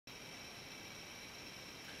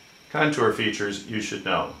Contour features you should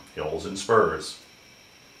know: hills and spurs.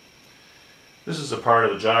 This is a part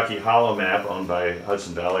of the Jockey Hollow map owned by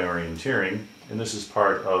Hudson Valley Orienteering, and this is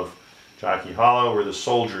part of Jockey Hollow where the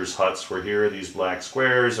soldiers' huts were here. These black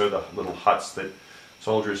squares are the little huts that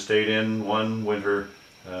soldiers stayed in one winter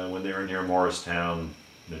when they were near Morristown,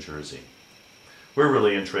 New Jersey. We're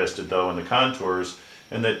really interested though in the contours,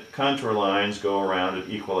 and that contour lines go around at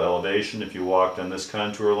equal elevation. If you walked on this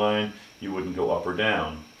contour line, you wouldn't go up or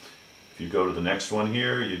down. If you go to the next one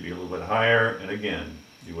here, you'd be a little bit higher, and again,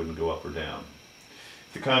 you wouldn't go up or down.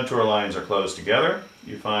 If the contour lines are close together,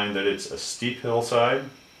 you find that it's a steep hillside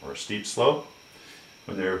or a steep slope.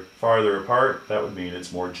 When they're farther apart, that would mean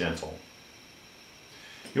it's more gentle.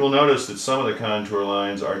 You will notice that some of the contour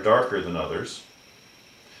lines are darker than others.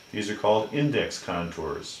 These are called index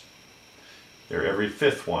contours. They're every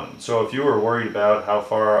fifth one. So if you were worried about how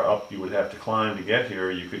far up you would have to climb to get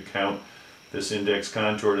here, you could count this index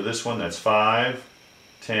contour to this one. That's 5,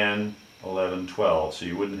 10, 11, 12. So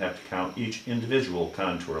you wouldn't have to count each individual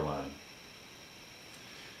contour line.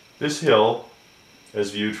 This hill,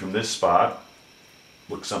 as viewed from this spot,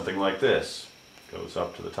 looks something like this. Goes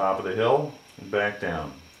up to the top of the hill and back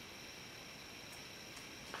down.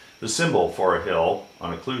 The symbol for a hill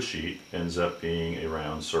on a clue sheet ends up being a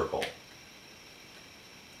round circle.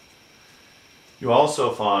 You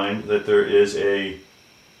also find that there is a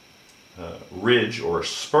ridge or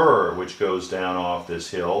spur which goes down off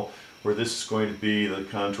this hill, where this is going to be the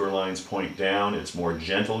contour lines point down. It's more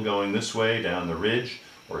gentle going this way down the ridge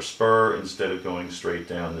or spur instead of going straight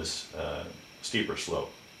down this steeper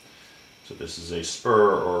slope. So this is a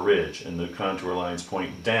spur or a ridge, and the contour lines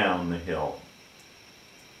point down the hill.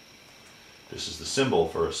 This is the symbol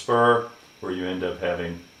for a spur, where you end up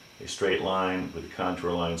having a straight line with the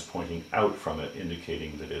contour lines pointing out from it,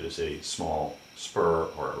 indicating that it is a small spur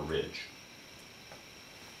or a ridge.